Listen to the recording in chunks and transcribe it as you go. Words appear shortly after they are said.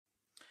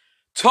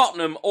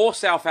Tottenham or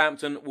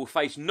Southampton will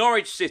face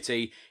Norwich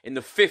City in the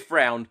 5th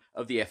round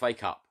of the FA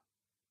Cup.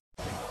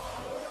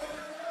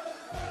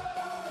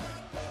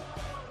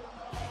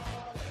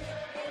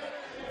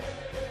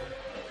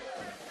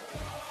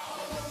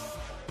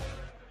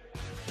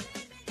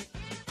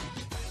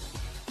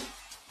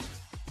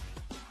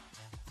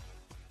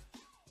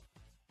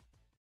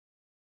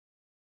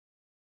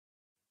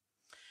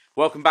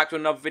 Welcome back to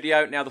another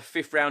video. Now the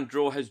 5th round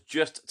draw has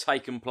just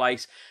taken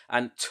place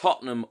and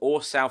Tottenham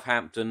or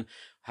Southampton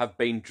have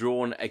been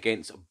drawn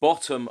against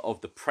bottom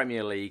of the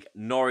Premier League,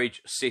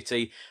 Norwich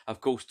City.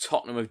 Of course,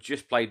 Tottenham have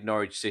just played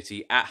Norwich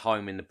City at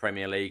home in the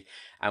Premier League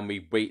and we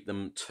beat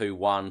them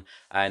 2-1.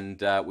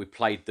 And we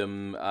played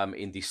them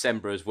in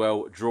December as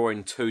well,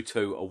 drawing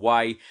 2-2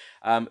 away.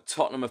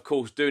 Tottenham, of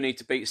course, do need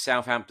to beat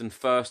Southampton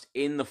first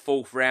in the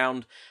 4th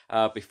round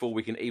before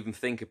we can even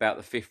think about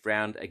the 5th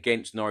round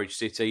against Norwich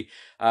City.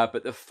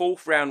 But the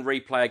 4th round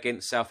replay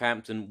against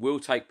Southampton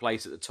will take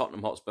place at the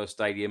Tottenham Hotspur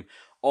Stadium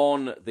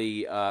on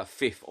the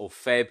 5th of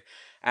Feb.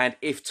 And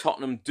if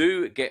Tottenham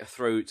do get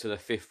through to the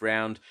 5th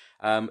round,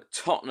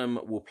 Tottenham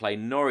will play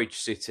Norwich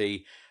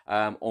City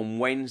on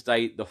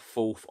Wednesday, the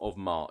 4th of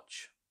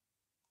March.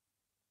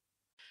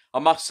 I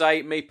must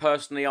say, me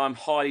personally, I'm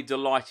highly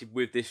delighted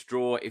with this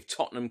draw. If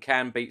Tottenham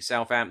can beat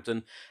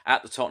Southampton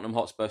at the Tottenham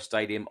Hotspur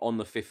Stadium on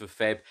the 5th of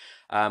Feb,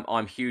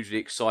 I'm hugely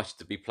excited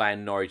to be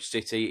playing Norwich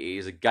City. It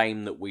is a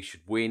game that we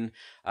should win.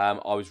 I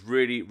was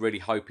really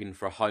hoping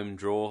for a home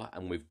draw,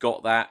 and we've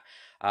got that.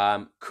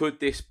 Could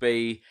this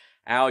be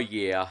our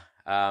year?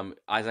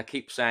 As I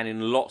keep saying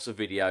in lots of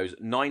videos,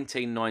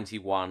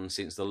 1991,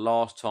 since the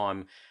last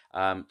time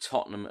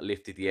Tottenham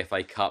lifted the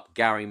FA Cup.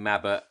 Gary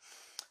Mabbott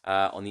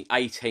on the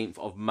 18th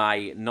of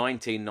May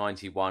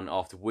 1991,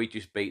 after we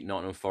just beat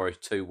Nottingham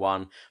Forest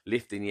 2-1,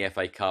 lifting the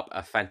FA Cup.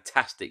 A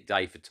fantastic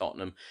day for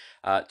Tottenham.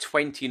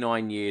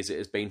 29 years, it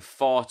has been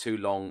far too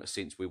long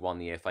since we won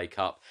the FA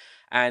Cup.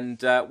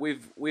 And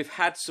we've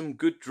had some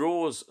good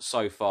draws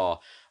so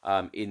far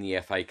in the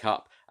FA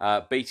Cup.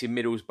 Beating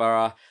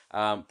Middlesbrough,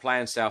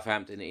 playing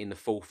Southampton in the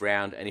 4th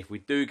round. And if we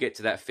do get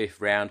to that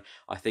 5th round,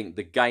 I think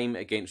the game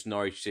against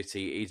Norwich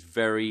City is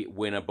very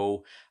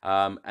winnable.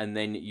 And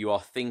then you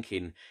are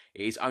thinking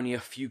it is only a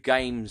few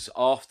games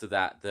after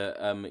that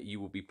that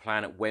you will be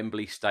playing at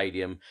Wembley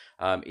Stadium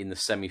in the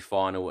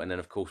semi-final. And then,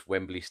 of course,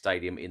 Wembley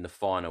Stadium in the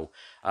final.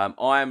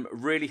 I am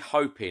really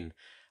hoping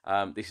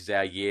this is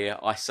our year.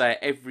 I say it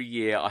every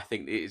year. I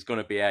think it is going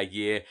to be our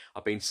year.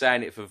 I've been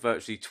saying it for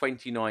virtually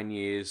 29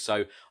 years.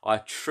 So I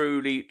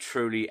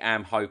truly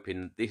am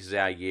hoping this is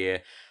our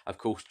year. Of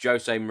course,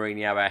 Jose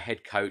Mourinho, our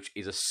head coach,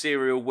 is a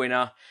serial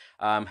winner.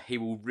 He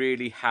will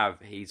really have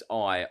his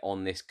eye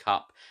on this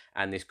cup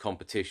and this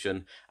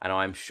competition. And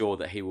I'm sure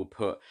that he will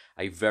put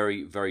a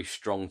very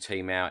strong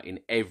team out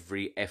in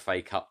every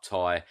FA Cup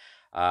tie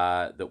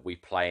that we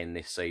play in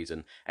this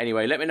season.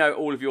 Anyway, let me know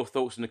all of your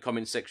thoughts in the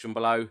comments section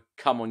below.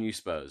 Come on, you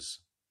Spurs.